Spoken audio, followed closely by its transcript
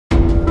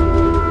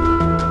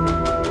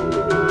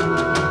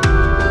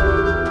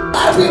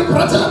ఈ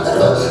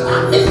ప్రజలందరూ ఆ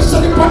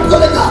మినిస్టర్ని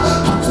పట్టుకోలేక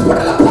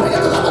హాస్పిటల్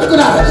పరిగెత్తుదాం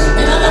అనుకున్నారు.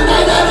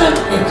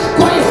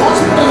 कोई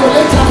हॉस्पिटल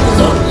ले जाने की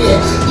जरूरत नहीं है.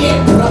 ये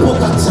प्रभु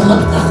का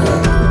चमत्कार है.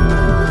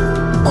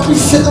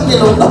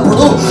 అభిషేకంలో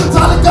ఉన్నప్పుడు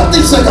చాలా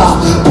దిశగా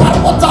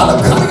పర్వతాలు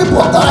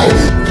కరిగిపోతాయి.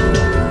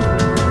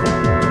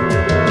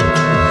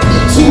 నీ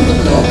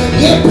జీవితంలో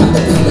ఏ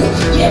పద్ధతులు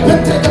ఏ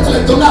వ్యతిరేకతలు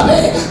ఉన్నావే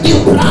నీవు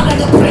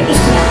ప్రాణంగా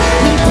ప్రేమిస్తున్నా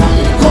నీ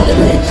తల్లిని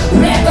కోల్పోయి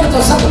వేదనతో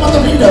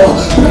సతమతం నిండు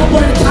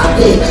ప్రభుని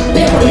తాకి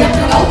దేవుడు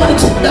ఎక్కడ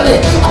అవమానించుకుంటావే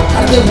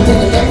అక్కడ దేవుడు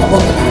తిరిగి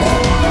లేకపోతున్నాడు.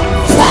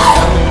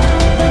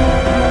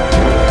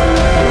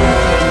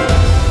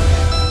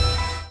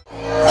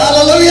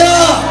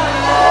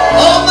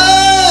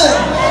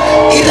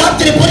 ఈ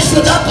రాత్రి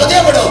పరిశుద్ధాత్మ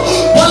దేవుడు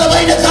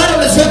బలమైన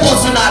కార్యములు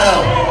చేయబోతున్నారు.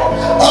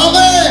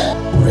 ఆమేన్.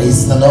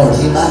 Praise the lord.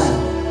 ఆమేన్.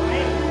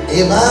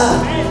 ఆమేన్.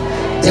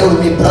 దేవుడు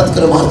మీ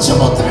బ్రతుకును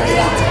మార్చబోతున్నాడు.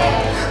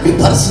 మీ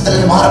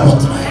పరిస్థితులను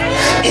మారబోతున్నాయి.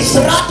 इस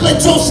रात में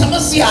जो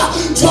समस्या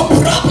जो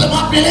प्रॉब्लम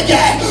आपने लेके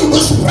आए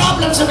उस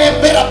प्रॉब्लम से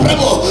मेरा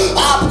प्रभु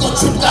आपको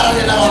छुटकारा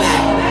देने वाला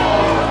है.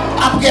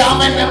 आपके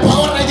आमेन में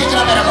पावर नहीं दिख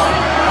रहा मेरे को.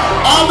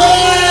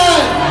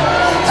 आमेन.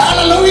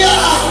 हालेलुया.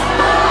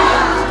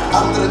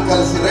 अंदर कल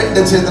से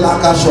రెండు చేతుల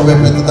ఆకాశం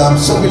వైపు ఎత్తుదాం.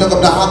 सभी लोग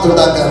अपना हाथ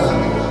उठाकर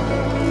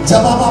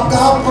जब आप आपका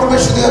हाथ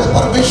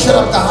परमेश्वर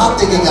आपका हाथ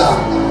देखेगा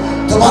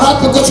तुम्हारा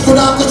पे कुछ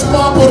गुनाह कुछ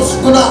पाप और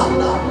गुनाह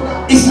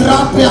इस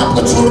रात में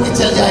आपको छोड़ के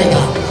चल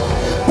जाएगा.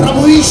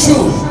 प्रभु यीशु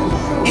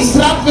इस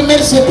रात में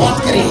मेरे से बात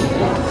करिए.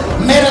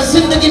 मेरा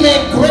जिंदगी में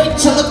एक ग्रेट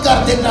चमत्कार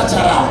देखना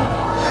चाह रहा हूं.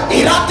 ఈ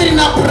రాత్రి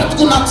నా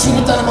బ్రతుకు నా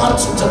జీవితాన్ని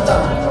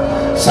మార్చుకుంటాను.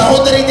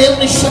 సహోదరి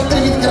దేవుని శక్తి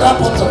మీదకి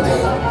రాబోతుంది.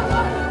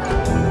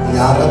 ఈ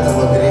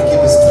ఆరాధనలో మీరు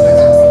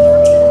ఏకీపిస్తున్నారా?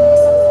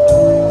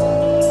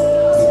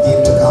 ఈ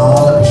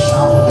దీర్ఘకాల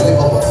శాపం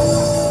వెళ్ళిపోతుంది.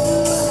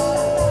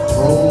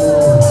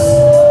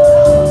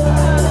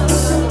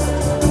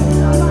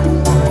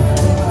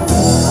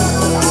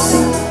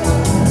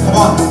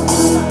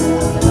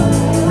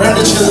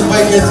 రెండు చేతులు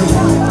పైకెత్తి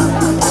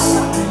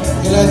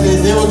ఇలాగే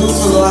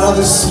దేవదూతలు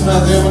ఆరాధిస్తున్న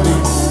దేవుని.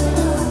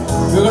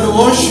 We're going to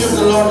worship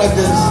the Lord like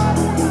this.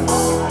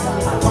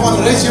 Come on,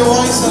 raise your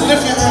voice and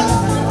lift your hand.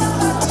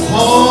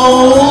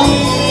 Holy,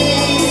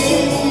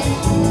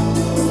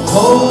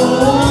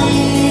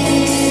 holy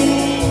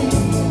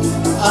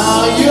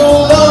are you,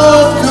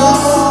 Lord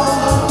God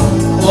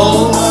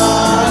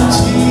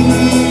Almighty.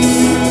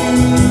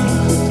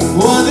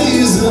 What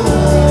is the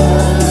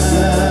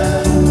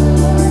Lamb?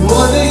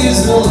 What is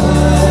the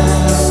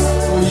Lamb?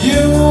 For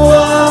you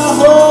are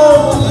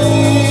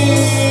holy,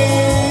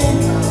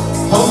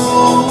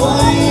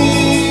 holy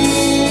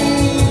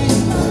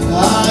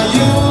are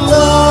you,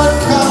 Lord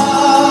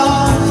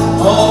God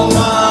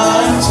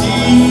Almighty.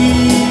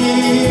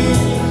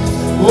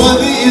 What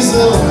is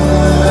the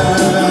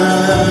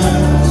Lamb?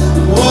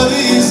 What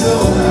is the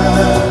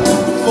Lamb?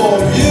 For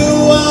you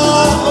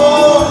are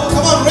holy.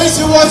 Come on, raise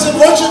your voice and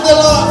worship the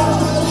Lord.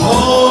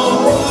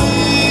 Holy.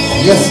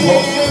 Yes,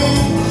 Lord.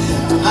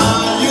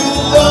 Are you,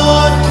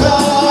 Lord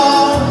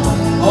God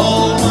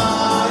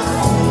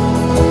Almighty?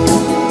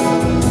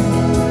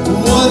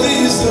 What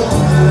is the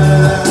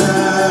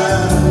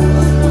Lamb?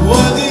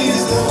 What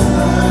is the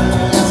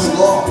Lamb? Yes,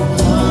 Lord.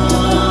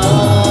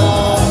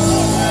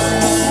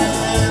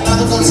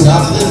 Another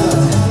concept.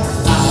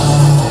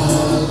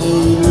 Hallelujah.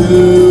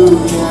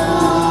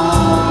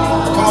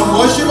 Come on,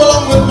 worship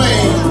along with me.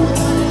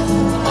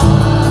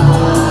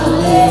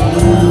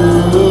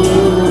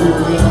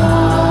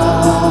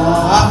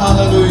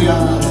 Hallelujah. Hallelujah.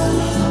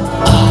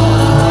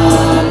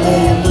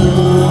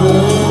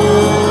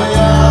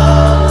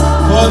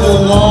 For the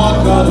Lord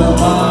God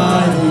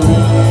Almighty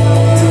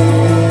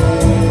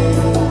reigns.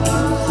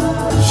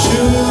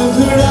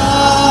 Shuddha,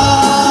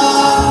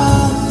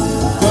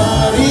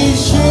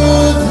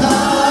 Parishuddha,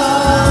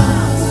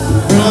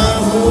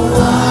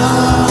 Prabhuva,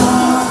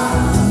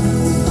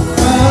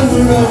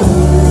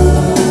 Arurahu,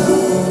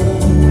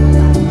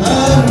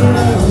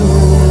 Arurahu,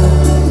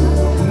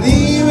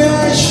 Nive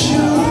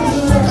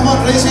Shuddha. Come on,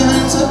 raise your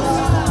hands up.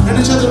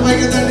 రెండు చేతులు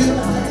పైకెత్తండి.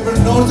 ఇప్పుడు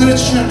నోరు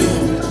తెరచండి.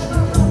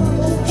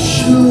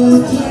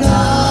 శుద్ధుడా.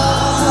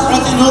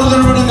 ప్రతి నోరు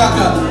తెరవడం కాక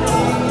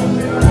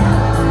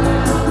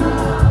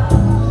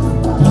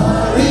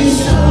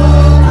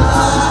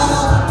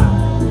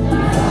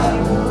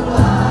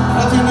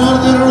ప్రతి నోరు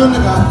తెరవడం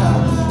కాక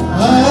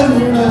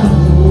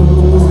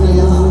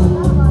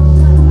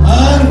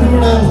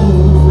అరుణవు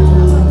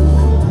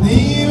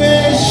నీవే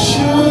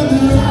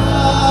శుద్ధుడా.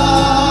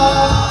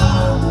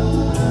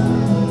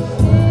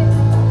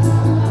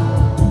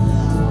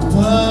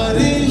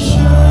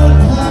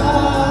 Parishuddha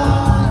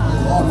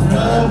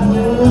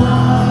Prabhuva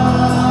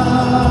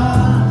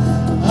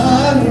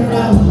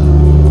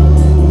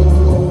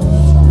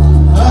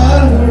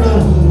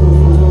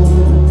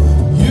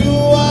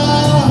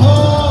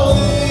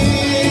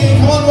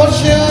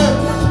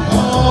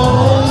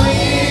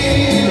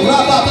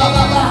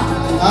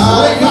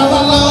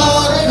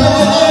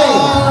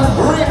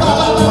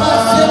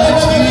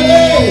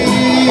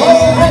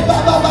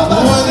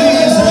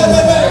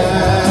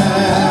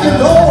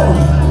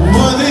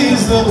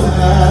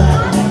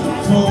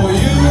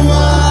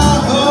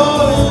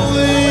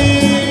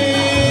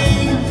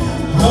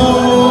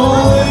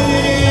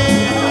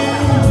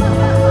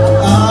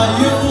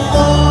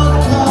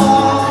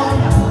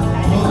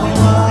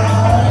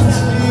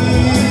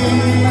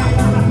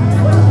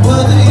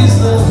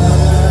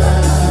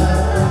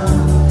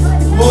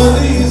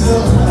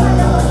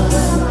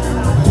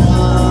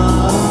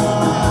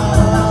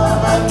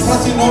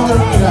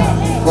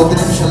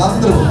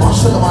అందరూ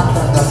భాషలు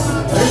మాట్లాడతారు.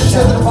 రెండు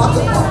చేతులు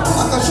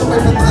ఆకాశం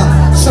పెట్టుకుందాం.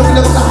 So we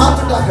lift a heart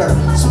attacker.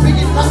 Speak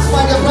in tongues,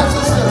 my dear brothers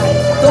and sisters.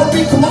 Don't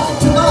be quiet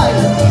tonight.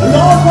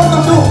 Lord want to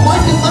do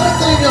mighty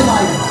miracle in your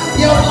life.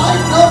 Your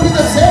life now be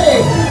the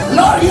same.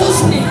 Lord,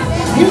 use me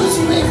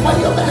for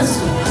your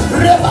ministry.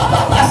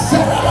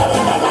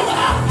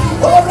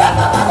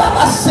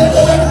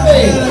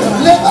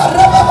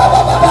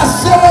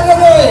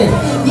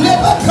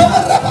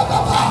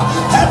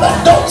 Heaven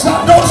doors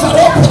are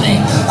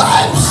opening.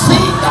 I'm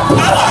seeing the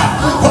power.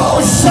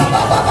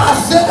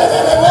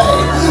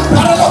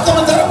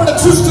 పరలోకము తెరబడి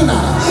చూస్తున్నా.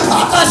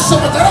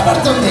 ఆకాశము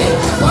తెరబడుతుంది.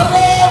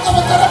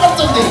 పరలోకము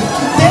తెరబడుతుంది.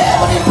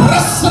 దేవుని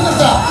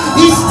ప్రసన్నత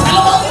ఈ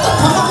స్థలమంతా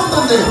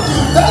కమ్ముకుంటుంది.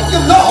 Thank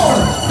you, Lord.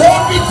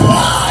 Don't be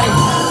quiet.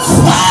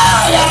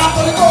 Fire,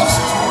 Holy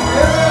Ghost.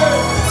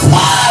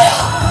 Fire.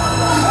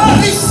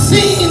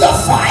 Receive the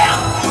fire.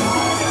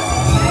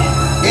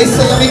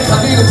 యేసయ్య మీ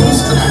కన్నీరు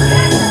చూస్తున్నాను.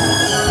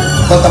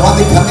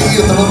 కొంతమంది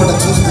కన్నీరు తుడవబడి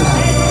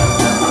చూస్తున్నాను.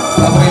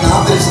 ప్రభు నేను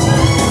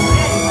ఆదరిస్తున్నాను.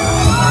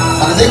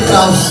 మన దగ్గర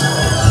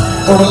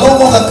తొడలో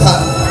మొదక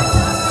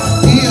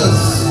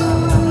tears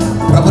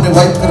ప్రభుని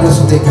వైపు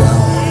కరుసు దగ్గర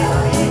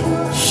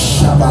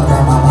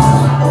షబరమమమ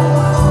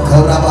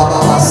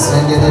గౌరబబబ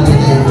సెండెడెడె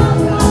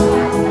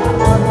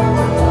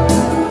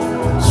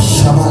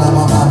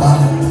షబరమమమ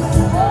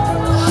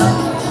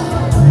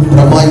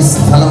ప్రభు ఈ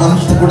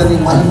స్థలమంతా కూడా నీ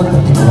మహిమ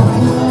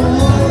పట్టుకోవాలి.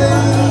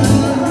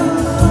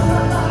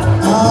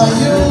 Are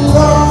you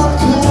Lord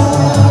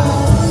God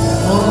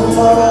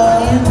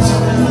Almighty?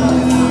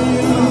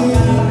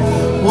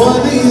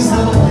 What is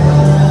the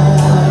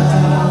Lamb?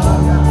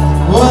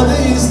 What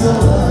is the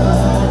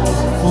Lamb?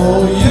 For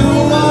you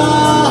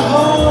are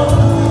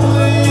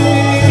holy,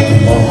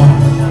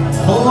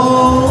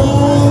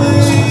 holy.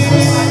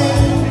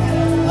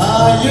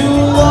 Are you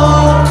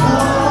Lord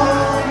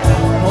God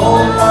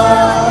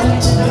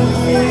Almighty?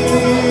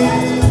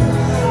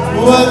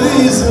 What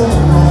is the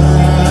Lamb?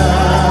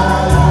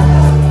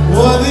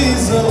 What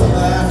is the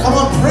Lamb? Come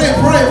on, pray,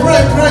 pray,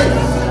 pray, pray.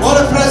 What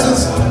a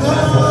presence.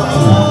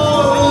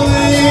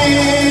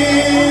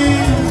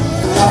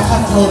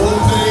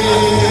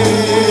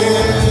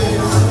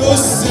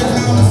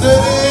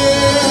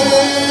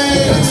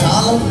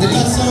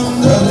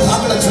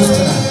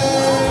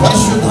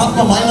 పరిశుద్ధాత్మ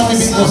మహిమని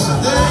మీకోసం.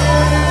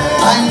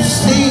 I'm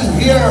seeing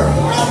here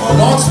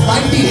Lord's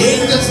mighty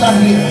angels are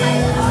here.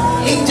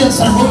 Angels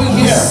are moving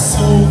here.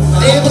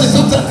 దేవుని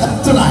దూతలు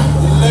కత్తున్నాయి.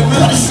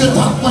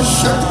 పరిశుద్ధాత్మ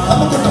శక్తి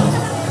కమ్ముకుంటుంది.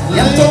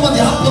 ఎంతో మంది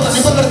ఆత్మతో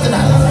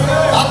నింపబడుతున్నారు.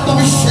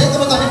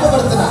 ఆత్మాభిషేకంతో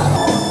నింపబడుతున్నారు.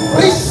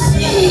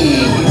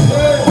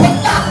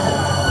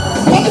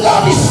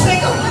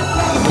 అభిషేకం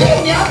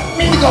దేవుని ఆత్మ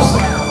మీదకి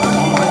వస్తుంది.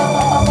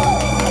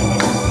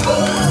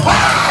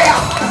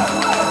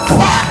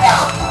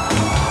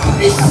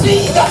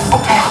 Receive the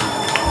fire.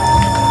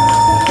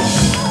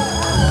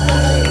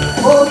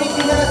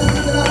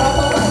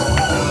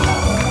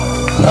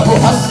 ప్రభు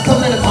హస్తం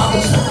నేను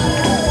తాగుతున్నాను.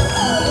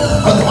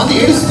 కొంతమంది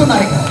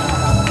ఏడుస్తున్నారు.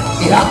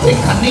 ఈ రాత్రి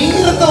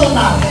కన్నీరుతో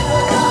ఉన్నారు.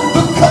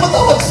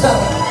 దుఃఖంతో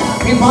వచ్చారు.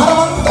 మీ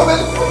భారమంతా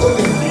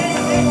వెళ్ళిపోతుంది.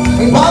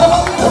 మీ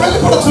భారమంతా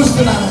వెళ్ళిపోవడం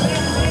చూస్తున్నాను.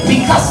 మీ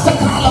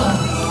కష్టకాలం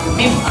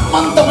మీ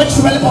భారమంతా వచ్చి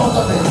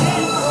వెళ్ళిపోతుంది.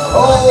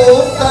 ఓ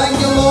థ్యాంక్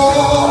యూ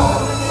లార్డ్.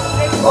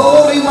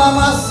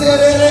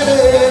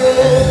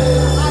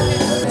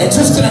 నేను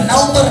చూస్తున్న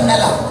నవంబర్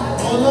నెల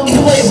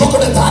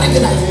 21వ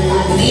తారీఖున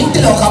నీ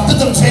ఇంటిలో ఒక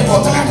అద్భుతం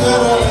చేయబోతున్నాడు.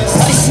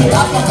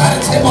 పరిశుద్ధాత్మ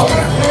కార్యం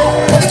చేయబోతున్నాడు.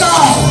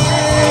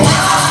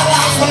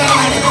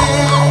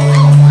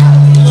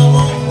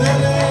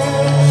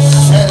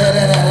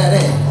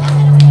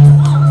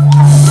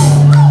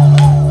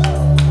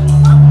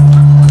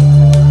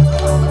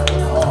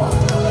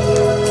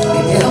 నీ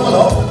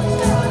దేహంలో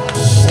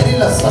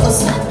శరీర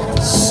సమస్య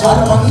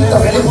సారమంతా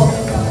వెళ్ళిపోతూ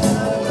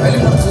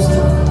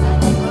చూస్తుంది.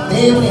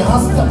 దేవుని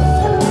హస్తం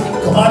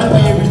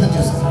కుమారుడిపై విడుదల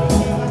చేస్తుంది.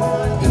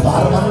 ఈ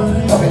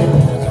భారమంతా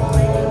వెళ్ళిపోతుంది.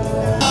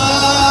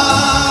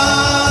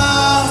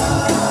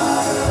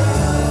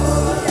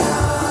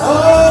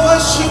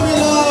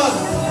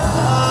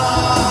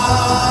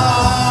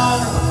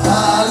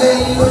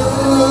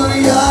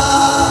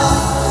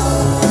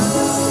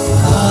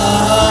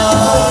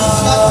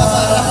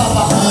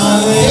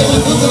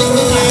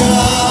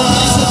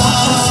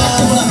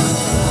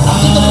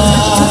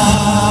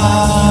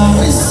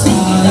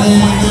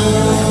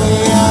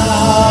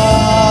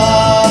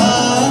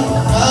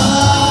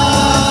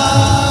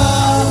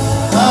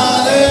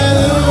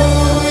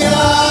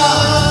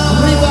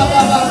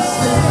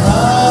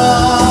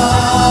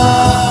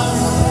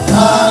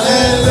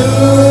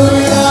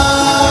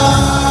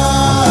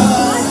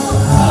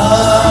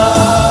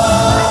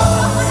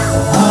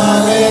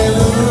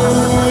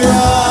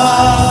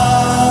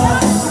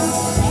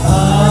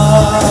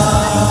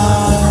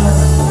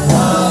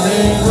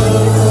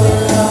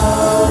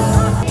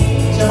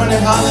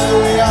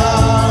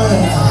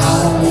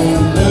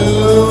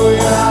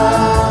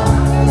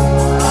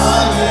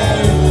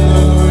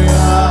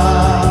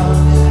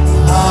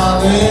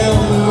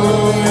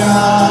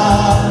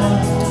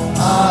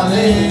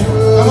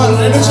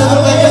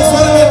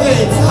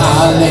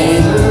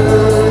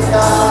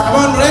 Hallelujah. Come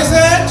on, raise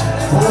it.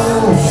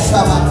 Oh,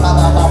 Shabbat.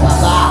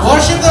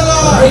 Worship the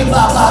Lord.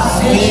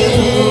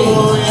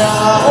 Hallelujah.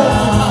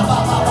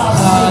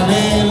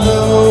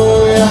 Hallelujah.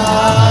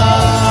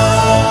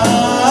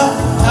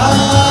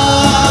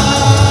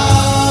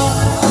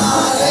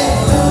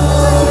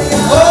 Hallelujah.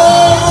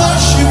 Oh,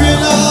 worship you,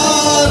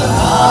 Lord.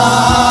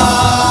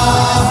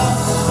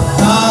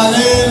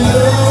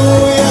 Hallelujah.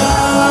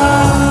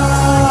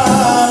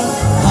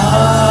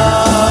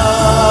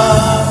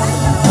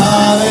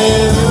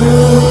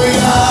 Hallelujah.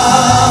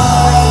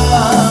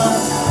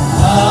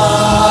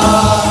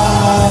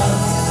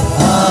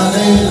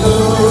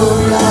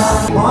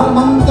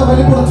 వాళ్ళంతా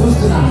వెళ్ళిపోవడం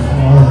చూస్తున్నాను.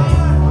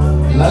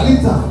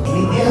 లలిత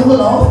నీ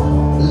దేహంలో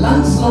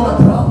లంగ్స్ లో ఉన్న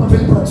ప్రాబ్లం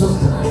వెళ్ళిపోవడం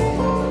చూస్తున్నాను.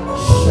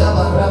 శబ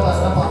రబ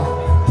రబ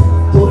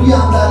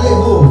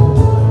తుర్యాందాలేవు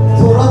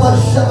తురబ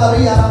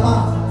శబరి అరమ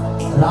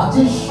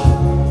రాజేష్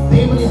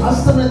దేవుని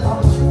హస్తమే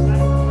తాకుచు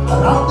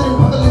రాత్రి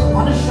పగలి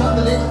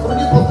మనశ్శాంతి లేక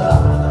కృంగిపోతా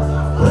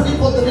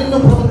నిన్ను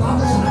ప్రభు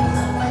తాకుచున్నాడు.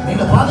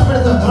 నిన్ను బాధ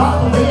పెడుతున్న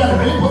దురాత్మ దయ్యాలు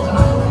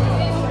వెళ్ళిపోతున్నాను.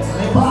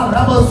 రేబా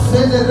రబ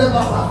సేదే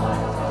రేబా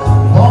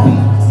బాబీ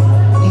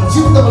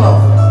జీవితంలో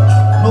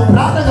నువ్వు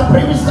ప్రాణంగా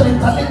ప్రేమిస్తున్న నీ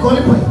తల్లి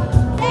కోల్పోయి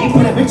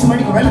ఇప్పుడే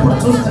విచ్చుబడికి వెళ్ళిపోవడం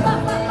చూస్తున్నా.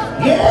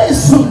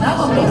 యేసు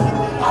నామములో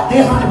ఆ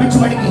దేహాన్ని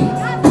విచ్చుబడికి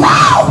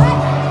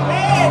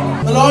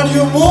Lord,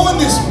 you move in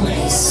this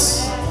place.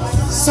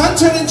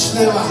 సంచరించు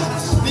దేవా,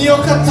 నీ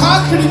యొక్క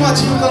తాకిడి మా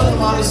జీవితాలను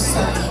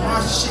మారుస్తాయి.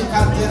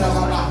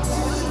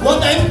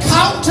 One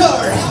encounter,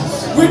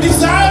 we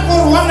desire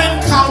for one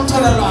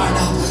encounter, Lord.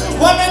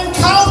 One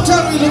encounter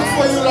we look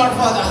for you, Lord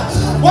Father.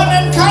 One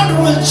encounter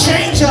will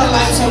change our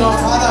lives, Lord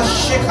Father.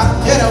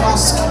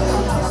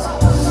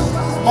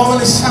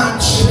 మమ్మల్ని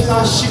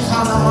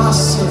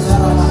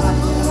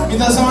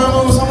ఇంత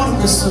సమయం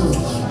సమర్పిస్తూ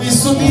ఈ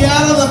స్తుతి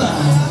ఆరాధన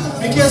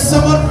మీకే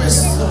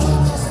సమర్పిస్తూ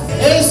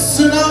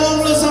యేసు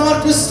నామములో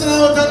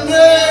సమర్పిస్తున్నాము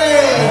తండ్రి.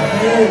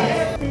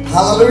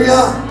 హల్లెలూయా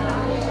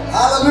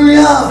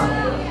హల్లెలూయా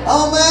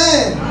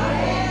ఆమేన్.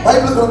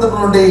 బైబిల్ గ్రంథం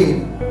నుండి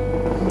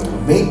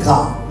మీకా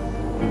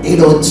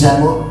 7వ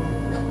అధ్యాయము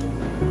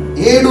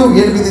 7,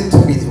 8,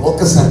 9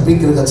 ఒక్కసారి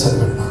బిగ్గరగా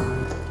చదవండి.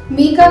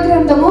 మీకా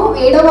గ్రంథము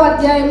 7వ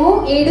అధ్యాయము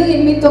 7,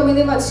 8,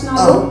 9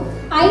 వచనాలు.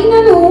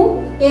 అయినను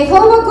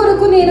యెహోవా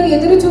కొరకు నేను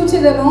ఎదురు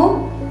చూచెదను,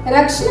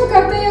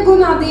 రక్షణకర్తయగు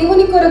నా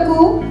దేవుని కొరకు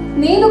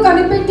నేను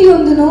కనిపెట్టి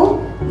ఉందును.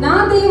 నా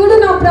దేవుడు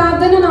నా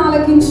ప్రార్థనను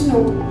ఆలకించును.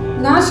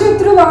 నా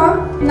శత్రువా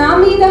నా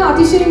మీద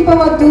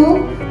అతిశయింపవద్దు.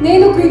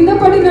 నేను క్రింద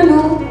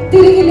పడినను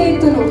తిరిగి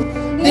లేతును.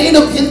 నేను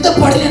కింద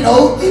పడినను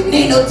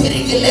నేను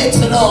తిరిగి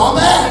లేచును.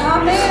 ఆమేన్.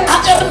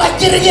 अगर मैं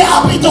गिर गया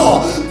भी तो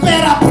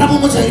मेरा प्रभु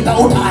मुझे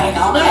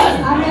उठाएगा. Amen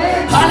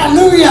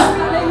hallelujah.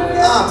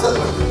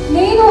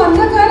 నేను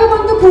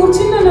అంధకారమందు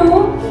కూర్చున్నను,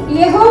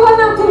 యెహోవా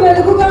నాకు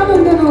వెలుగుగా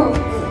నుండును.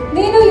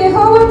 నేను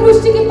యెహోవా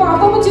దృష్టికి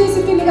పాపము చేసి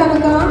తిని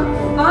గనుక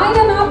ఆయన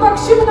నా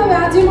పక్షమున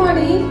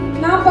వ్యాజ్యమాడి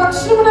నా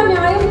పక్షమున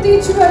న్యాయం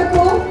తీర్చు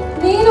వరకు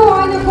నేను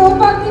ఆయన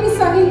కోపాగ్నిని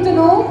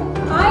సహింతును.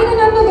 ఆయన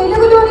నన్ను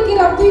వెలుగులోనికి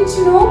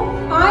రప్పించును.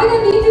 ఆయన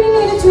నీతిని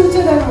నేను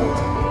చూచెదను.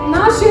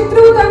 నా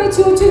శత్రువు దాన్ని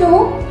చూచును.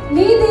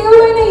 నీ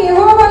దేవుడైన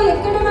యెహోవా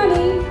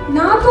ఎక్కడనని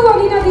నాకు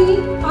అనినది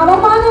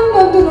అవమానం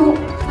నొందును.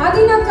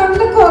 అది నా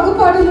కళ్ళకు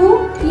అగుపడును.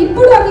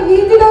 ఇప్పుడు అది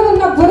వీధిలో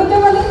ఉన్న బురద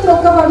వలె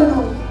త్రొక్కబడును.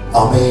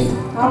 ఆమేన్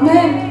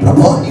ఆమేన్.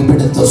 ప్రభు ఈ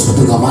బిడ్డతో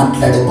సుటుగా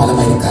మాట్లాడే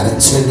బలమైన కార్యం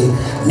చేయండి.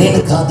 నేను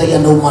కాదయ్యా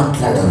నువ్వు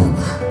మాట్లాడు.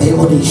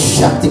 దేవుని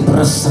శక్తి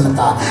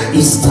ప్రసన్నత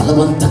ఈ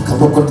స్థలమంతా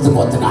కమ్ముకుంటూ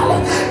పోతున్నాను.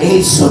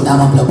 యేసు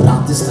నామములో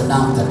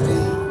ప్రార్థిస్తున్నాం తండ్రి.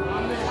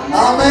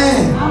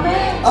 ఆమేన్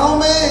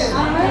ఆమేన్.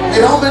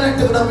 మీరు ఆమేన్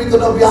అంటే కూడా మీకు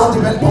వ్యాధి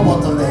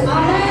వెళ్ళిపోబోతుంది.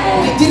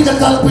 మీ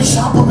దీర్ఘకాలపు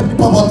శాపం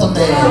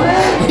వెళ్ళిపోబోతుంది.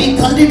 మీ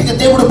కన్నిటికి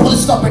దేవుడు ఫుల్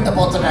స్టాప్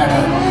పెట్టబోతున్నాడు.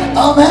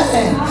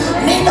 ఆమేన్.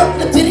 నేను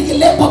తిరిగి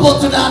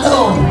లేపబోతున్నాను.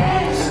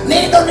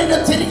 నేను నిన్ను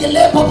తిరిగి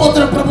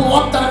లేపబోతున్న ప్రభు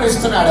వాగ్దానం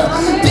ఇస్తున్నాడు.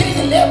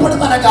 తిరిగి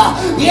లేపడం అనగా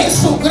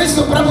యేసు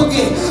క్రీస్తు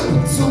ప్రభుకి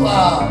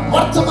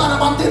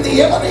వర్తమానం అందింది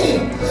ఏమని?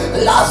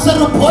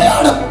 లాజరు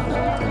పోయాడు,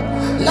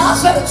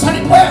 లాజరు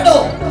చనిపోయాడు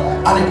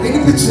అని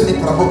వినిపించింది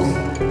ప్రభుకి.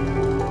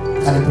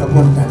 కానీ ప్రభు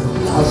అంటాడు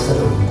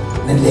లాజరు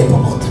నేను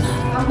లేపబోతున్నాను.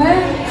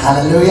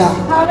 హల్లెలూయా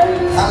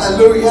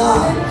హల్లెలూయా.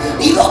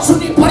 ఈ రోజు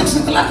నీ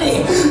పరిస్థితులన్నీ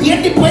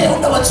ఎండిపోయి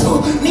ఉండవచ్చు.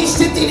 నీ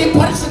స్థితి నీ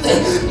పరిస్థితి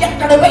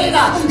ఎక్కడ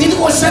వెళ్ళినా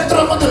ఇదిగో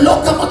శత్రువుల ముందు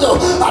లోకం ముందు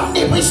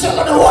అన్ని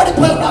విషయాలను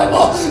ఓడిపోయి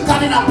ఉన్నావేమో.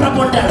 కానీ నా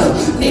ప్రభు అంటాడు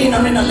నేను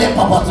నిన్ను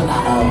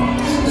లేపబోతున్నాను,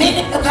 నేను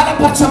నిన్ను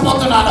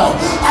కనపరచబోతున్నాను.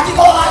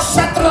 అదిగో ఆ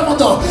శత్రువుల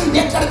ముందు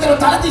ఎక్కడ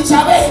తల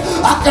తీసావే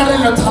అక్కడ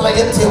నేను తల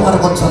ఎత్తే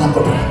వరకు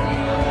వచ్చానుకుంటున్నాను.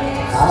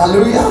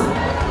 హల్లెలూయా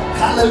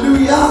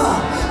హల్లెలూయా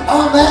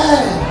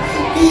ఆమేన్.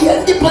 ఈ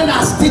ఎండిపోయిన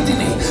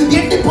స్థితిని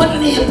ఎండిపోయిన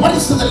నీ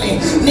పరిస్థితుల్ని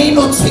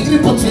నేను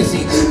చెగిరిపొచ్చేసి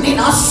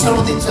నేను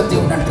ఆశీర్వదించే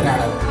దేవుడు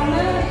అంటున్నాడు.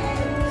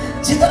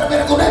 जिधर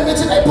मेरे गुनाह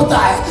बेचे नहीं पता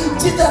है,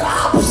 जिधर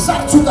आप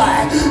सर चुका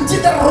है,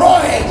 जिधर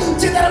रोए,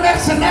 जिधर मेरे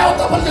से नहीं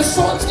होता बल्कि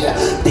सोच के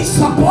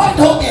डिसअपॉइंट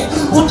हो गए,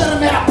 उधर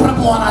मेरा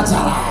प्रभु आना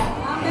चाह रहा है.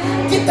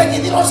 कितने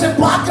दिनों से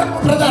भाग रहा हूँ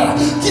ब्रदर,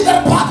 किधर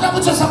भागना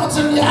मुझे समझ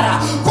नहीं आ रहा.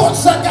 कौन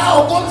सा गाँव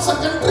कौन सा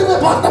कंट्री में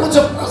भागना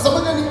मुझे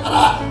समझ नहीं आ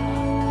रहा.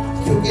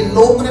 क्योंकि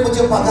लोग ने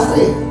मुझे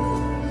पगारे,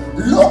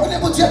 लोग ने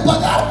मुझे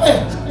पगार में,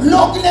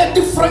 लोग ने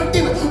डिफरेंट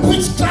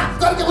विचक्राफ्ट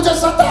करके मुझे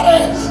सता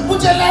रहे,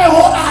 मुझे लय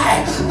हो रहा है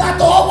ना,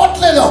 तो वोट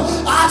ले लो।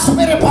 आज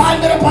मेरे भाई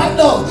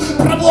लोग,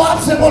 प्रभु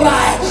आपसे बोल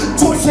रहा है,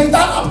 जो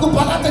शैतान आपको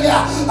भगाता गया,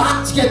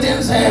 आज के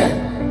दिन से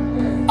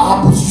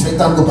आप उस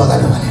शैतान को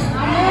भगाने वाले हैं।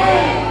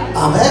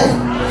 आमीन।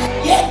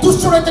 ఏ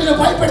దుష్టుడు తెల్లని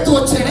భయపెడుతూ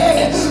వచ్చాడే,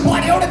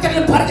 వాడు ఎవడ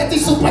తెల్లని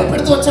పరిగెత్తిస్తూ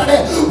భయపెడుతూ వచ్చాడే,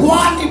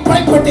 వాడిని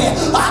భయపెట్టే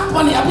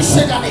ఆత్మని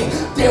అభిషేకాన్ని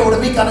దేవుడు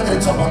మీకు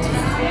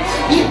అనుగ్రహించబోతున్నాడు.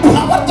 ఈ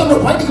పవర్తో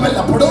నువ్వు బయటికి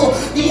వెళ్ళినప్పుడు,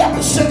 ఈ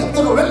అభిషేకంతో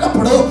నువ్వు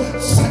వెళ్ళినప్పుడు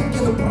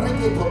సంఖ్యలు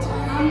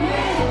బ్రేకైపోతాయి,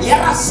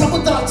 ఎర్ర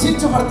సముద్రాలు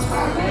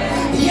చీల్చబడతాయి,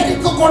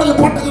 ఎరికో గోడలు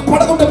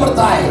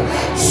పడగొట్టబడతాయి.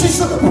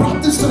 శిష్యుడు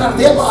ప్రార్థిస్తున్నారు,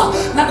 దేవా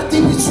నన్ను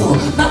దీవించు,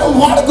 నన్ను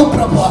వాడుకో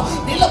ప్రభు,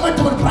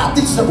 నిలబెట్టమని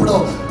ప్రార్థించినప్పుడు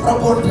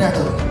ప్రభు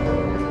అంటున్నాడు,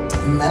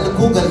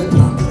 మెలకు కలిగి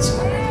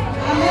ప్రార్థించాలి.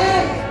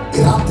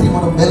 ఈ రాత్రి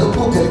మనం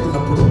మెలకు కలిగి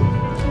ఉన్నప్పుడు,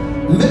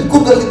 మెలకు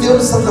కలిగి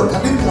దేవుని సన్నిధిలో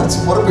కన్నీరు కార్చి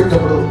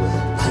మొరపెట్టినప్పుడు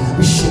ఆయన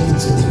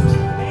అభిషేకించే దేవుడు.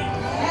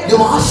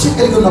 నువ్వు ఆశ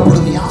కలిగి ఉన్నప్పుడు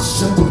నీ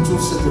ఆశతో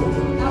చూసే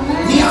దేవుడు.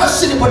 నీ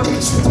ఆశని బట్టి నీ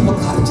జీవితంలో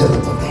కార్యం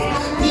జరుగుతుంది.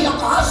 నీ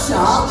యొక్క ఆశ,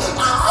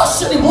 ఆ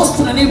ఆశని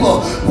మోస్తున్న నీవు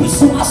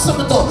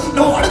విశ్వాసంతో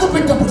నువ్వు అడుగు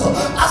పెట్టినప్పుడు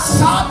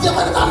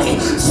అసాధ్యమైన దాన్ని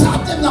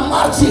సాధ్యంగా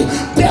మార్చి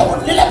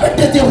దేవుడు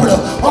నిలబెట్టే దేవుడు.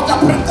 ఒక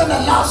ప్రక్కన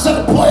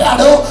లాజరు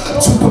పోయాడు,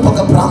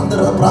 చుట్టుపక్కల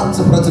ప్రాంత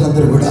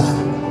ప్రజలందరూ కూడా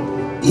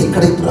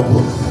ఎక్కడి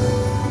ప్రభు,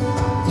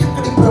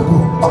 ఎక్కడి ప్రభు.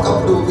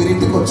 ఒకప్పుడు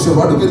వీరింటికి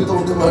వచ్చేవాడు, వీరితో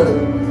ఉండేవాడు,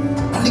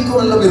 అన్ని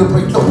కోణల్లో మీరు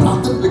ఇంట్లో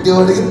ప్రాంతం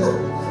పెట్టేవాడు కదా,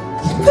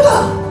 ఎక్కడ.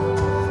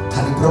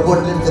 కానీ ప్రభు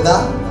అంటే కదా,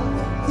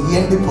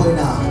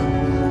 ఎండిపోయిన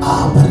ఆ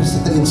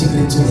పరిస్థితిని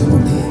చిగురించే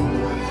దేవుడి.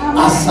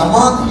 ఆ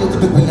సమాధి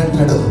ఎదుటికి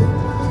వెళ్ళంటాడు,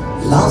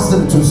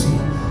 లాజరు చూసి,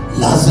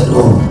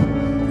 లాజరు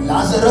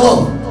లాజరు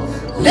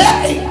లే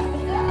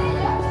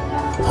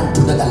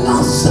అంటుండగా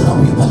లాజరు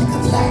ఇవ్వాలి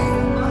కదలే.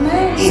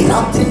 ఈ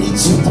రాత్రి నీ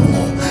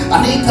జీవితంలో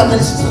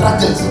అనేకమైన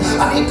స్ట్రగల్స్,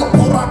 అనేక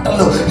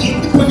పోరాటాలు,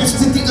 ఎండిపోయిన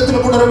స్థితిగతులు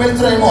కూడా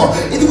వెళ్తున్నాయేమో.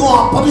 ఇదిగో ఆ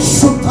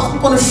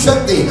పరిశుద్ధాత్మను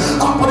శక్తి,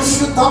 ఆ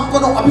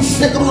పరిశుద్ధాత్మను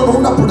అభిషేకంలో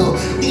ఉన్నప్పుడు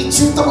నీ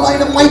జీవితంలో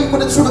ఆయన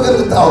మైపుని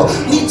చూడగలుగుతావు.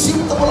 నీ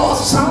జీవితంలో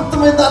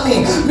అశాంతమైన దాన్ని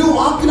నువ్వు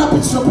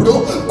ఆజ్ఞాపించినప్పుడు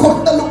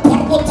కొండలు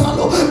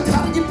పర్వతాలు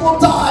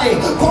కరిగిపోతాయి.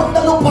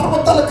 కొండలు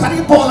పర్వతాలు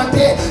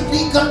కరిగిపోవాలంటే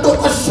నీకంటూ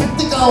ఒక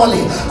శక్తి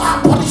కావాలి. ఆ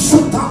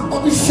పరిశుద్ధాత్మ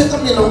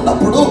అభిషేకం నీలో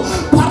ఉన్నప్పుడు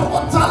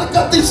పర్వతాలు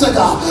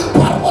దిశగా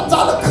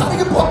పర్వతాలు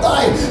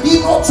కరిగిపోతాయి. ఈ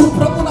రోజు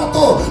ప్రభు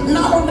నాతో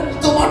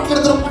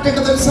మాట్లాడుతున్న మాట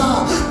ఏంటో తెలుసా?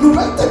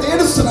 నువ్వెంత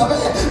ఏడుస్తున్నావే,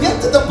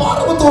 ఎంత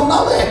భారముతో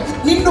ఉన్నావే,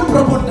 నిన్ను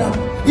ప్రభు అంటాడు,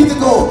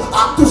 ఇదిగో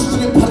ఆ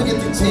దుష్టుని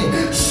పరిగెత్తించే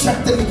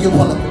శక్తి నీకు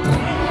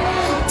ఇవ్వాలనుకుంటున్నాను.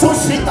 जो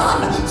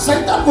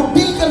शैतान को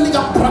डील करने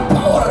का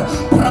पावर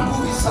प्रभु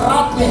इस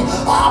रात में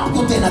आपको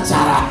देना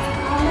चाह रहा है।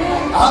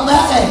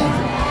 आमीन।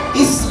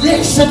 इस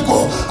नेशन को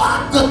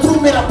आपके थ्रू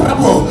मेरा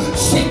प्रभु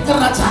शेक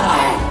करना चाह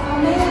रहा है,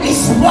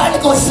 इस वर्ल्ड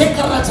को शेक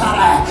करना चाह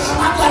रहा है.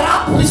 अगर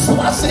आप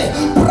विश्वास से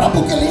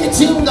प्रभु के लिए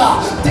जीऊंगा,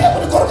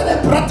 దేవుని కొరకు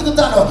నేను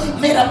బ్రతుకుతాను,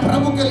 मेरा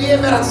प्रभु के लिए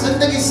मेरा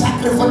जिंदगी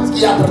सैक्रिफाइस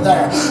किया ब्रदर,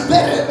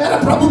 मेरा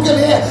प्रभु के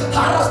लिए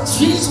हर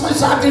चीज में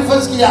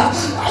सैक्रिफाइस किया.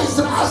 इस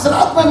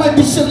रात में मैं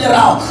डिसीजन ले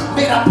रहा हूं,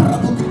 मेरा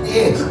प्रभु के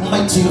लिए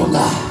मैं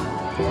जीऊंगा.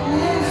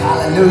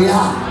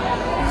 हालेलुया,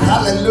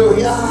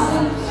 हालेलुया,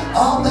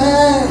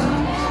 आमीन,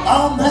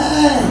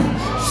 आमीन.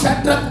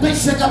 शद्रक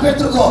मेशक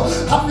अबेदनगो,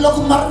 हम लोग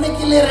मरने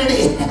के लिए रेडी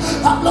है,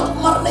 हम लोग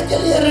मरने के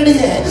लिए रेडी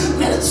है.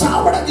 నేను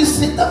చావడానికి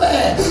సిద్ధమే.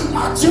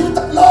 మా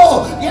జీవితంలో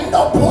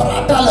ఎన్నో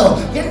పోరాటాలు,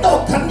 ఎన్నో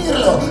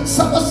కన్నీరులు,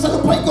 సమస్యలు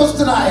పైకి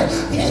వస్తున్నాయి.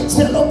 ఏం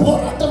చేయాలో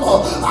పోరాటంలో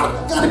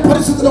అర్థం కాని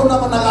పరిస్థితుల్లో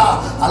ఉన్నామన్నగా,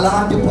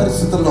 అలాంటి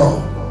పరిస్థితుల్లో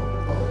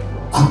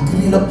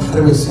అగ్నిలో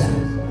పరవేశారు.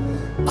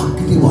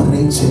 అగ్ని వారిని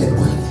ఏం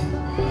చేయలేకపోయింది.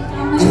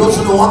 ఈరోజు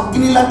నువ్వు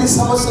అగ్ని లాంటి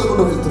సమస్యలు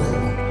కూడా వెళ్తున్నాయి,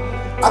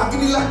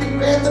 అగ్ని లాంటి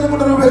వేదన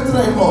కూడా నువ్వు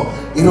వెళ్తున్నాయేమో.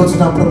 ఈరోజు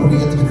నా ప్రభు నీ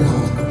ఎదుటికి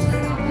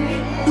రావాలనుకుంటున్నాడు.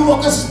 నువ్వు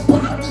ఒక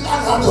స్పార్క్గా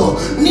కాదు,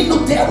 నిన్ను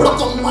దేవుడు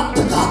ఒక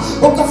మంటగా,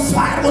 ఒక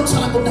ఫైర్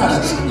ఉంచాలనుకుంటాడు.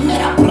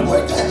 मेरा प्रभु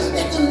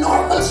एक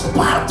नॉर्मल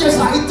स्पार्क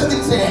जैसा इत्यादि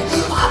से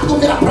आपको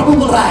मेरा प्रभु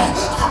बोल रहा है,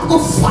 आपको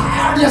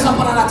फायर जैसा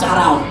बनाना चाह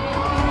रहा हूँ.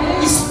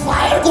 इस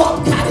फायर को आप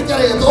कैरी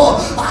करेंगे तो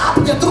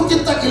आपके थ्रू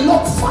कितना कि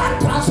लोग फायर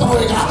ट्रांसफर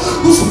होएगा.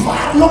 उस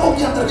फायर लोगों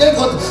के अंदर गए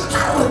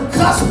हर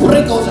घास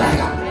ब्रेक हो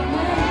जाएगा.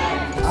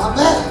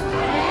 आमीन.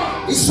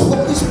 इस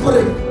होली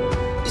स्पिरिट,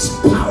 इस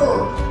पावर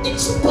एक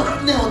स्पार्क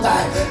नहीं होता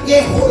है. ये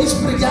होली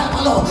स्पिरिट क्या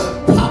मानो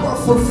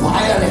पावरफुल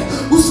फायर है.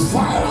 उस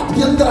फायर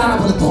आपके अंदर आना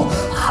बोले तो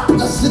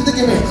आपका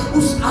जिंदगी में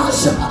उस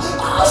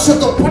आशा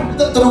तो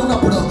पट्टदर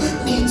ఉన్నప్పుడు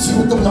నీ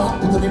జీవితంలో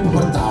ఆత్మతో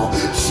నింపబడతావు,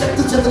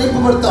 శక్తి చేత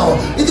నింపబడతావు.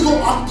 ఇదిగో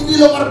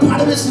అగ్నిలో వారు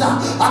పాడవేసిన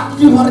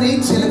అగ్ని వారు ఏం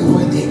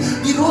చేయలేకపోయింది.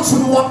 ఈ రోజు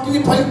నువ్వు అగ్ని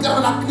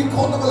భయంకరమైన అగ్ని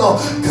కోణంలో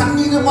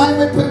కన్నీరు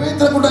మాయమైపోయి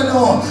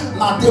వేదనకుడాను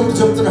నా దేవుడు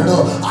చెప్తున్నాడు,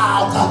 ఆ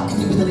ఒక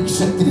అగ్ని మీద నీకు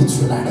శక్తిని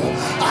ఇచ్చున్నాడు.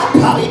 ఆ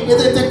భార్య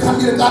ఏదైతే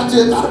కన్నీరు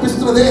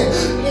కార్పిస్తున్నదే,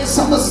 ఏ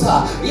సమస్య,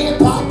 ఏ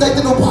బాధ అయితే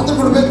నువ్వు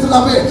బాధపడి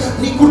వెళ్తున్నావే,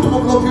 నీ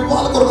కుటుంబంలో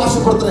వివాహాల కొరకు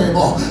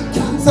ఆశపడుతున్నాయేమో,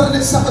 క్యాన్సర్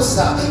అనే సమస్య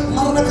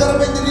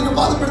మరణకరమైంది నిన్ను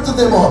బాధ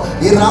పెడుతుందేమో,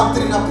 ఈ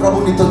రాత్రి నా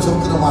ప్రభు నీతో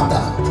చెబుతున్న మాట,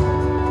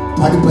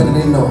 పడిపోయిన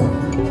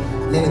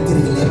నేను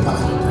తిరిగి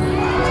లేపాలి.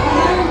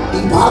 ఈ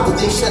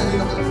భారతదేశాన్ని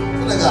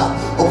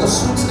ఒక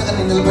సూచనగా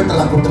నేను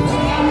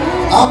నిలబెట్టాలనుకుంటున్నాను.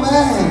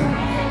 ఆమేన్.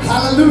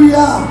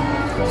 హల్లెలూయా,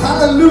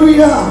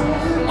 హల్లెలూయా.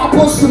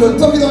 అపోస్తలులు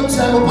 9వ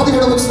అధ్యాయం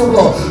 17వ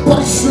వచనంలో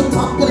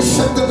పరిశుద్ధాత్మని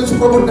శక్తి నుంచి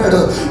ప్రభున్నాడు.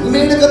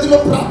 మేడగదిలో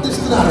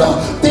ప్రార్థిస్తున్నారు.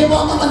 దేవా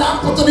మమ్మల్ని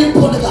ఆత్మతో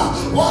నింపుగా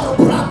వారు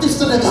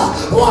ప్రార్థిస్తుండగా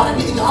వారి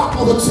మీదకి ఆత్మ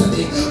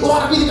వచ్చింది,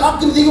 వారి మీదకి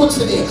అగ్ని దిగి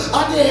వచ్చింది.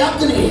 అదే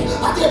అగ్ని,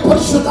 అదే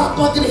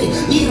పరిశుద్ధాత్మ అగ్ని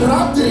ఈ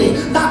రాత్రి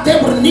నా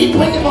దేవుడు నీ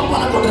పైన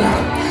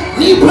పంపాలనుకుంటున్నాడు,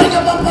 నీ పైన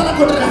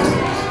పంపాలనుకుంటున్నాడు,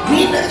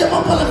 నీ మీదకి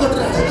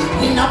పంపాలనుకుంటున్నాడు.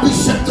 నిన్ను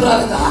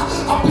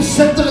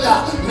అభిషక్తులుగా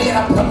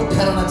మేరా ప్రభు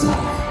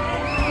ఠేరనచాలి.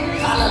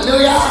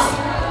 హల్లెలూయా,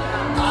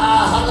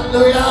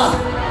 హల్లెలూయా.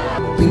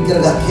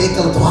 బిగ్గరగా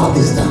కేకలతో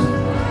ఆరాధిస్తాం.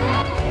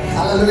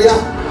 హల్లెలూయా,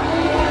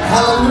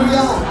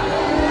 హల్లెలూయా.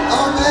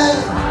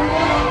 ఆమేన్,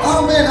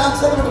 ఆమేన్.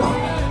 చదవడమా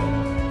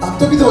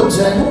 9వ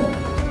అధ్యాయం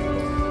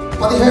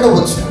 17వ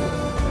వచనం.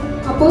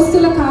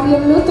 అపోస్తుల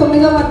కార్యంలో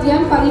 9వ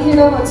అధ్యాయం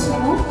 17వ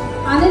వచనము.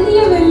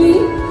 అననీయ వెళ్ళి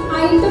ఆ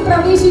ఇంట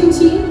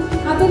ప్రవేశించి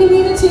అతని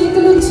మీద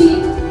చేతులుంచి,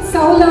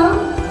 సౌలా,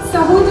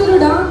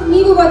 సహోదరుడా,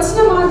 నీవు వచ్చిన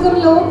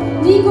మార్గంలో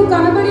నీకు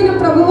కనబడిన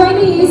ప్రభువైన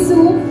యేసు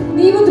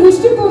నీవు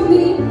దృష్టి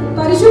పొంది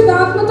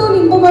పరిశుద్ధాత్మతో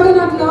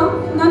నింపబడినట్ల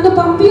నన్ను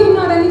పంపి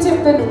ఉన్నాడని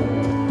చెప్పాను.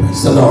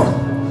 Praise the lord.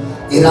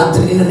 ఈ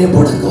రాత్రి నిన్ను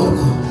నింపడం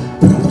కొరకు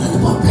ప్రభు నన్ను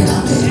పంపాడు.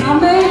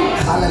 ఆమేన్.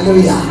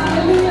 హల్లెలూయా,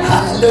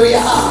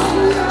 హల్లెలూయా.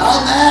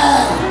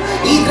 ఆమేన్.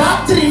 ఈ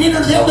రాత్రి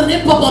నిన్ను దేవుడు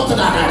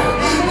నింపబోతున్నాడు.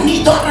 నీ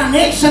ద్వారా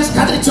నేషన్స్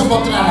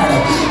కదిలించబోతున్నాడు.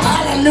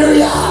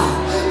 హల్లెలూయా,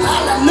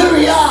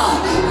 హల్లెలూయా.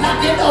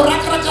 నాకేదో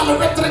రకరకాల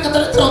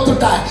వ్యతిరేకతలు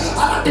ఎదురవుతుంటాయి.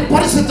 అలాంటి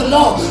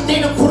పరిస్థితుల్లో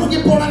నేను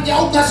కురిగిపోవడానికి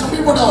అవకాశం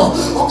ఇవ్వడు.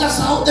 ఒక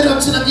సహోదరి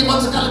వచ్చి నాకు ఈ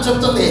మధ్యకాలం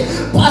చెప్తుంది,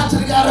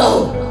 పాస్టర్ గారు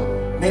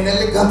నేను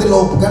వెళ్ళి గదిలో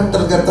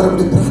గంటలు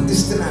తరబడి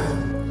ప్రార్థిస్తున్నాను,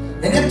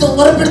 నేను ఎంతో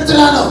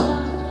మొరపెడుతున్నాను.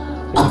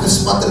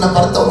 అకస్మాత్ నా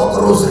భర్త 1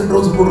 రోజు 2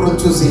 రోజు 3 రోజు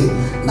చూసి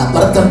నా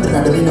భర్త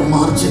అంటున్నాడు, నిన్ను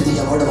మార్చింది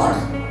ఎవడు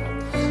వాడు,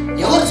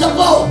 ఎవరు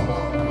చెప్పవు?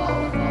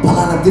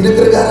 పలానా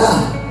దినకర్ గారా,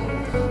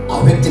 ఆ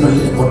వ్యక్తిని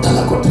వెళ్ళి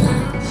కొట్టాలా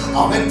కొట్టినాను,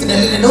 ఆ వ్యక్తిని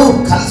వెళ్ళి నేను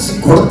కలిసి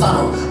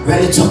కొడతాను,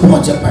 వెళ్ళి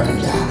చెప్పమని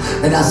చెప్పాడంట.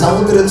 నేను ఆ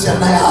సముద్రం వచ్చి,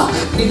 అన్నయ్య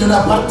నిన్ను నా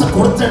భర్త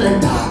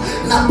కొడతాడంట,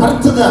 నా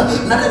భర్త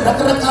నన్ను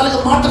రకరకాలుగా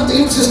మాటలతో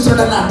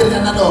హింసిస్తున్నాడని అంటే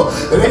నన్ను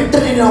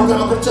వెంటనే నేను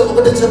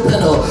ఒకటి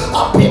చెప్పాను,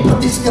 ఆ పేపర్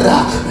తీసుకురా,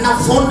 నా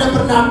ఫోన్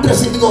నెంబర్, నా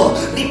అడ్రస్ ఇదిగో,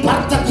 నీ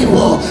భర్తకి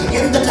ఇవ్వు.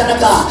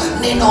 ఎందుకనగా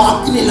నేను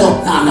అగ్నిలో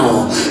ఉన్నాను,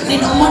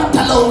 నేను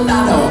మంటలో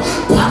ఉన్నాను,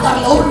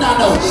 పవర్లో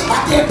ఉన్నాను.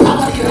 అదే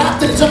పవర్ ఈ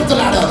రాత్రి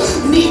చెప్తున్నాడు,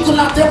 నీకు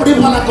నా దేవుడు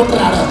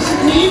ఇవ్వాలనుకుంటున్నాడు,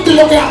 నీ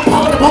ఇంటిలోకి ఆ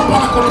పవర్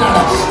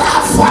పంపాలనుకుంటున్నాడు, ఆ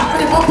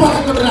ఫైర్ని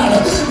పంపాలనుకుంటున్నాడు,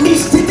 నీ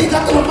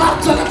స్థితిగతులు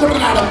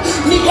మార్చాలనుకుంటున్నాడు,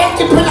 నీ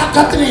ఎక్కిపోయిన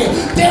గతిని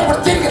దేవుడు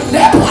తిరిగి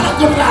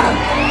లేపాలనుకుంటున్నాడు.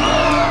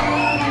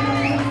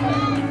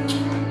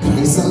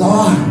 Praise the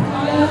Lord.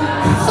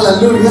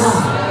 Hallelujah.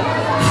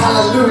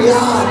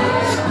 Hallelujah.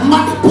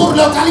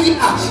 మణిపూర్లో కలిగిన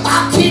ఆ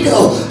కీడు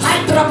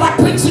హైదరాబాద్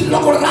ట్విన్సింగ్ లో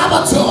కూడా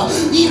రావచ్చు.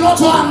 ఈ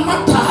రోజు ఆ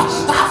మంట,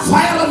 ఆ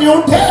ఫైర్ అని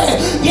ఉంటే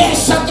ఏ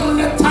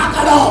శత్రువుని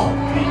తాకడం.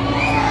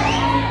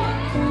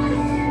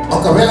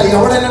 ఒకవేళ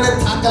ఎవడైనా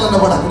తాకాలన్న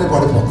వాడు అక్కడే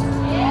పడిపోతాడు.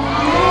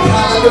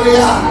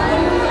 హల్లెలూయా,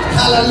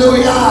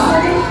 హల్లెలూయా.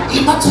 ఈ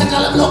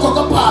మధ్యకాలంలో ఒక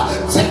గొప్ప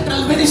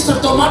సెంట్రల్ మినిస్టర్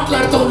తో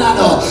మాట్లాడుతూ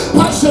ఉన్నాను.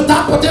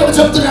 పరిశుద్ధాత్మ దేవుడు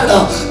చెప్తున్నాడు,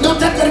 నువ్వు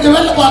దగ్గరికి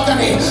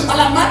వెళ్ళబోకని.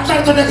 అలా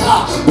మాట్లాడుతుండగా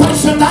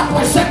పరిశుద్ధాత్మ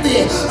శక్తి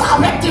ఆ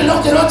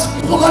వ్యక్తిలోకి రోజు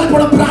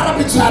నింపుకొనిపోవడం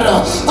ప్రారంభించారు.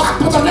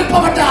 ఆత్మతో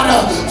నింపబడ్డారు,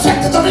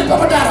 శక్తితో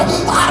నింపబడ్డారు.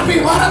 ఆర్మీ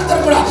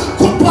వారందరూ కూడా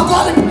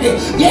కుప్పకొలిపి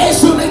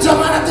యేసు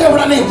నిజమైన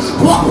దేవుడని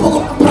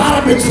ఒప్పుకోవడం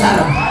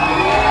ప్రారంభించారు.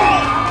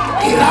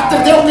 ఈ రాత్రి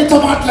దేవునితో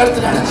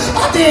మాట్లాడుతున్నాడు.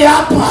 అదే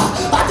ఆత్మ,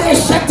 అదే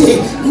శక్తి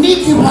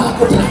నీకు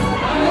ఇవ్వాలనుకుంటున్నాడు.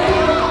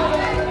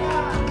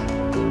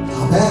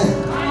 ఆమేన్,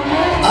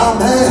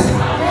 ఆమేన్,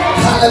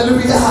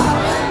 హల్లెలూయా.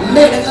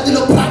 మేడ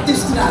గదిలో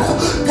ప్రార్థిస్తున్నారు,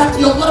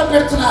 గదిలో మొర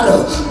పెడుతున్నారు.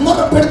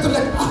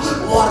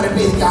 వారి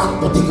మీదకి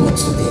ఆత్మ దిగి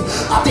వచ్చింది.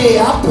 అదే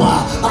ఆత్మ,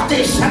 అదే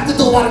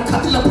శక్తితో వారు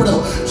కదిలినప్పుడు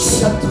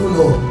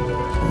శత్రువులు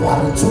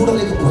వారిని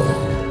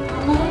చూడలేకపోయారు.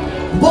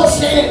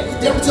 మోషే,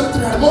 దేవుడు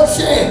చెప్తున్నాడు,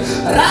 మోషే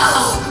రా,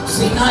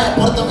 సీనాయ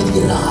పర్వతం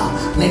మీదకి రా,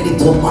 నేను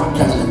నీతో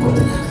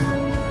మాట్లాడాలనుకుంటున్నాను.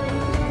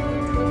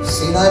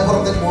 సీనాయ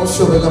పర్వతం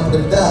మోషే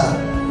వెళ్ళినప్పుడంట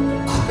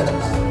అక్కడ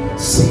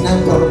సీనాయ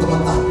పర్వతం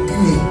అంతా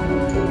అగ్ని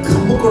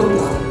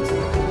కమ్ముకొడుతున్నారు.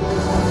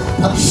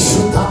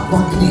 పరిశుద్ధాత్మ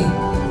అగ్ని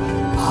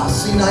ఆ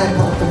సీనాయ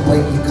పర్వతం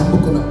పైకి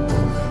కమ్ముకున్నప్పుడు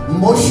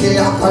మోషే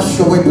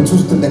ఆకాశం వైపు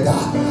చూస్తుండగా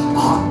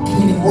ఆ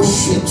అగ్నిని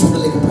మోషే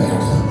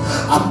చూడలేకపోయాడు.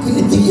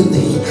 అగ్ని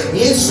దిగింది.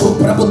 యేసు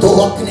ప్రభుతో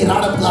అగ్ని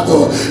రావడం కాదు,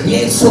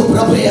 యేసు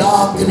ప్రభుయే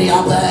అగ్ని.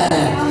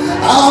 ఆమేన్,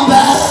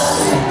 ఆమేన్.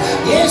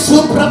 యేసు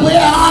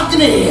ప్రభుయే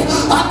అగ్ని.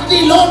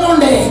 అగ్నిలో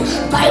నుండి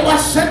దైవ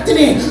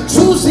శక్తిని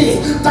చూసి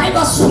దైవ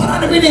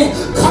స్వరాన్ని విని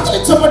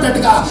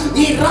కదిలించబడ్డట్టుగా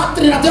ఈ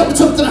రాత్రి నా దేవుడు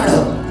చెప్తున్నాడు,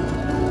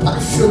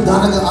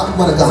 పరిశుద్ధాత్మ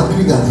ఆత్మనగా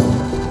అగ్ని కాదు,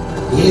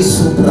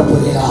 యేసు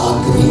ప్రభుయే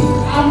అగ్ని.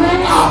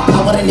 ఆ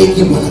పవర్ నీకు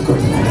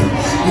ఇవ్వాలనుకుంటున్నాడు.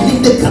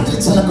 నిన్ను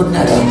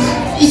కదిలించాలనుకుంటున్నాడు.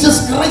 Jesus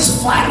Christ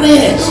fire है,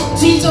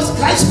 Jesus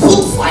Christ put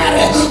fire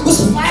है. उस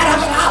फायर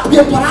अगर आपके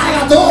पर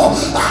आएगा तो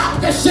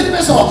आपके शरीर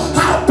में से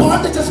हर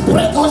बॉन्डेज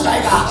ब्रेक हो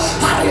जाएगा,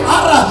 हर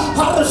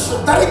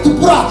दरिद्र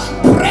पूरा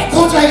ब्रेक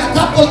हो जाएगा.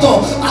 कब बोल तो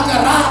अगर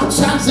आप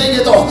चांस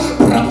देंगे तो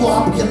प्रभु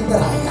आपके अंदर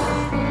आएगा.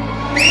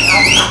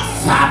 आपका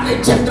फैमिली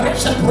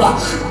जनरेशन पूरा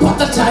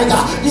बदल जाएगा.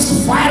 इस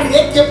फायर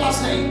एक के पास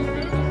नहीं,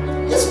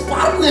 इस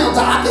पार नहीं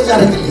होता आगे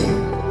जाने के लिए.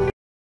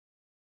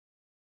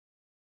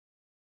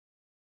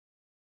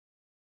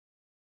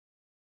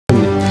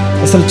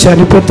 అసలు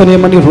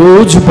చనిపోతానేమని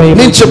రోజు భయం.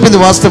 నేను చెప్పింది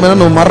వాస్తవమేనా?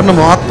 నువ్వు మరణం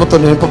ఆత్మతో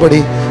నింపబడి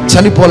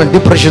చనిపోవాలని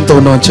డిప్రెషన్తో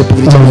ఉన్నావు అని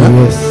చెప్పింది.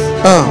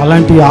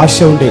 అలాంటి ఆశ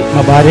ఉండే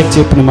మా భార్యకి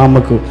చెప్పిన మా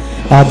అమ్మకు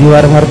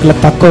ఆదివారం వరకు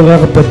తక్కువ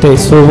కాకపోతే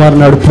సోమవారం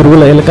నాడు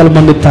పురుగుల ఎలకల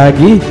మందు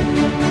తాగి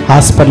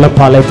హాస్పిటల్లో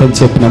పాలైతని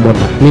చెప్పిన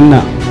మొన్న నిన్న.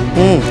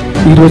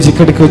 ఈరోజు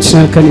ఇక్కడికి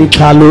వచ్చినా కానీ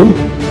కాలు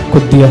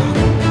కొద్దిగా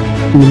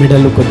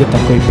మిడలు కొద్దిగా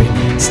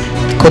తక్కువైపోయింది.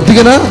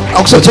 కొద్దిగా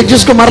ఒకసారి చెక్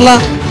చేసుకో మరలా.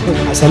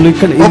 అసలు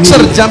ఇక్కడ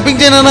ఒకసారి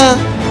జంపింగ్ చేయనా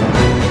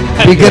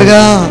బిగ్గరగా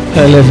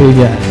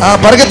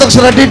పరిగెత్త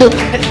ఒకసారి అటు ఇటు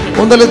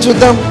ఉందలే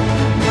చూద్దాం.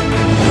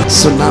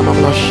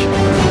 సున్నామంలో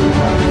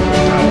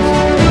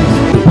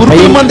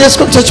పురుగుల మంది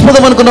వేసుకొని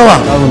చచ్చిపోదాం అనుకున్నావా?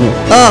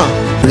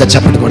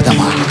 చెప్పండి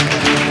కొడతామా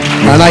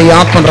నానా, ఈ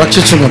ఆత్మను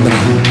రక్షించుకుని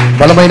వందనాలు.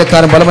 బలమైన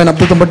కార్యం, బలమైన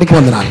అద్భుతం బట్టికి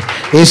వందనాలు.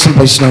 యేసు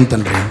పరిశుద్ధ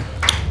తండ్రి,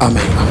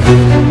 ఆమేన్.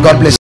 God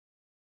bless.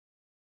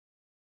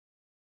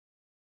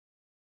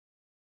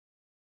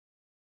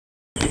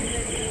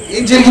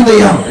 ఏం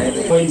జరిగిందయ్యా?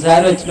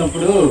 పోయినసారి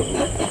వచ్చినప్పుడు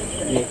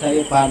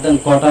ప్రార్థన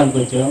కోటానికి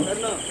వచ్చాం.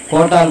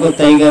 కోటానికి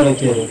వచ్చి అయ్యగారు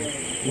వచ్చారు.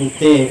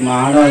 వస్తే మా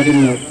ఆడవాళ్ళకి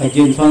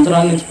 18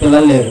 సంవత్సరాల నుంచి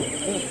పిల్లలు లేరు.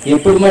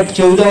 ఎప్పుడు మట్టి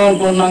చెబుదాం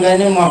అనుకుంటున్నాం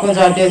కానీ మొఖం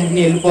చాటేసి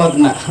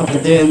వెళ్ళిపోతున్నా.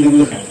 అప్పుడు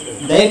ఎందుకు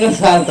ధైర్యం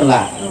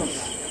సాగుతలా.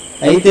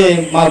 అయితే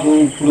మాకు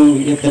ఇప్పుడు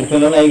 2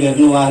 పిల్లలు అయ్యారు.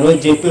 నువ్వు ఆ రోజు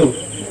చెప్పావు.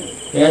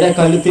 ఏడా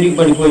కళ్ళు తిరిగి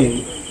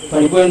పడిపోయింది.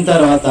 పడిపోయిన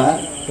తర్వాత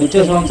వచ్చే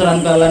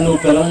సంవత్సరానికల్లా నువ్వు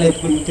పిల్లల్ని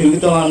ఎత్తుకుని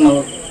తిరుగుతావు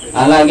అన్నావు.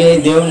 అలాగే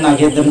దేవుడు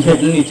నాకు 2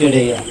 బిడ్డలను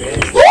ఇచ్చాడయ్యా.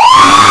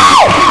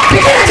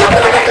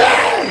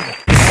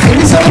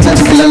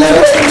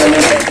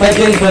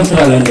 18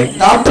 సంవత్సరాలండి.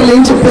 డాక్టర్లు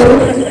ఏం చెప్పారు?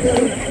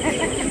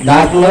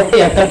 డాక్టర్లు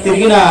ఎక్కడ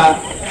తిరిగినా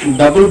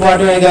డబ్బులు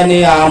పోవటమే కానీ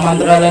ఆ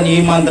మంత్రాలని ఈ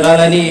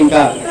మంత్రాలని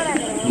ఇంకా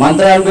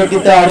మంత్రాలు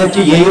పెట్టితే ఆడొచ్చి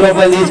 1000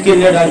 రూపాయలు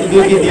తీసుకెళ్ళాడు. అది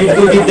దూకి దీటి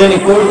దూకిద్దని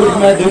కోడి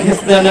మీద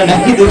దూకిస్తాను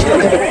నాకు దూకి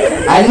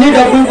అన్ని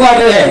డబ్బులు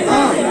పోవటమే.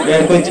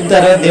 ఇక్కడికి వచ్చిన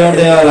తర్వాత దేవుడు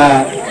దేవాల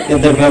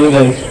 2 పిల్లలు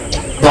కలిసి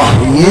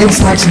ఏం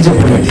సాక్ష్యం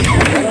చెప్పండి.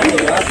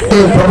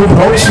 ప్రభు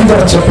ప్రవచనం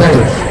ద్వారా చెప్పాడు,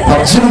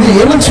 18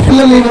 ఏళ్ళ నుంచి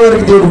పిల్లలు లేని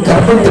వారికి దేవుడు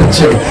గర్భం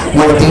తెరిచాడు.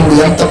 మన దేవుడు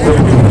ఎంత గొప్ప.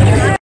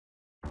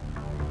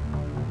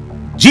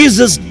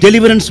 జీసస్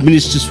డెలివరెన్స్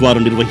మినిస్ట్రీస్ వారు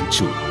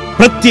నిర్వహించు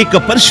ప్రత్యేక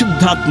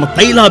పరిశుద్ధాత్మ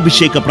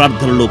తైలాభిషేక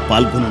ప్రార్థనలో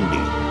పాల్గొనండి.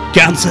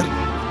 క్యాన్సర్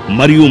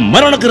మరియు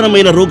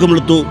మరణకరమైన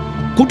రోగములతో,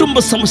 కుటుంబ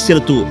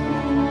సమస్యలతో,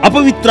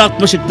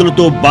 అపవిత్రాత్మ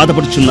శక్తులతో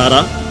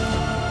బాధపడుచున్నారా?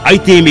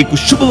 అయితే మీకు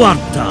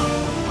శుభవార్త,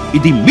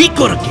 ఇది మీ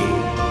కొరకే.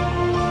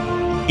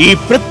 ఈ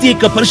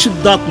ప్రత్యేక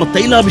పరిశుద్ధాత్మ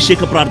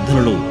తైలాభిషేక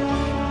ప్రార్థనలో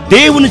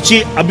దేవునిచే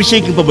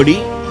అభిషేకింపబడి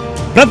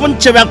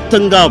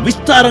ప్రపంచవ్యాప్తంగా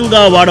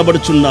విస్తారంగా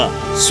వాడబడుచున్న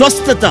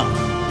స్వస్థత,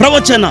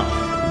 ప్రవచన,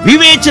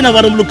 వివేచన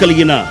వరములు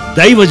కలిగిన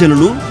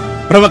దైవజనులు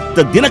ప్రవక్త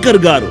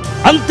దినకర్ గారు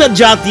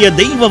అంతర్జాతీయ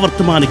దైవ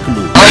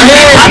వర్తమానికులు.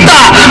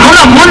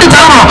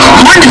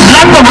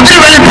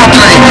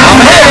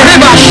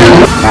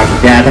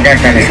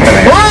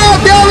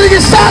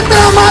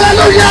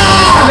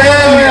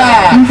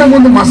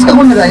 ఇంతకుముందు మసక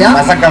ఉండేదయ్యా,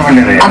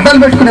 అద్దాలు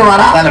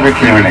పెట్టుకునేవారా?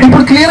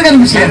 ఇప్పుడు క్లియర్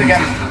కనిపిస్తుంది.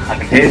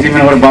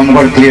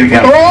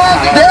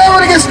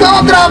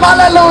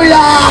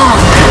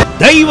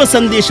 దైవ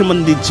సందేశం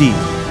అందించి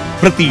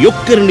ప్రతి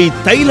ఒక్కరిని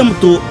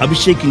తైలముతో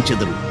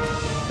అభిషేకించెదరు.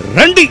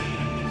 రండి,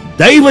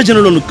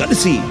 దైవజనులను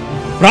కలిసి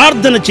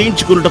ప్రార్థన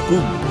చేయించుకున్నటకు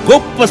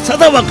గొప్ప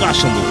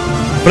సదవకాశము.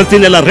 ప్రతి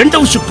నెల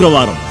 2వ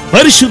శుక్రవారం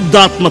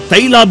పరిశుద్ధాత్మ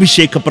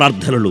తైలాభిషేక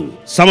ప్రార్థనలు.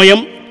 సమయం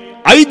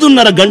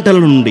 5:30 గంటల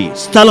నుండి.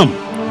 స్థలం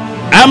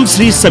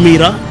శ్రీ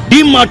సమీరా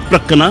డిమార్ట్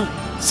ప్రక్కన,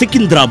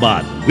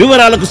 సికింద్రాబాద్.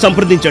 వివరాలకు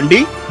సంప్రదించండి.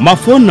 మా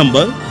ఫోన్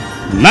నంబర్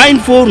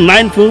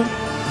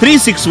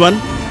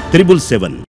 9494361777.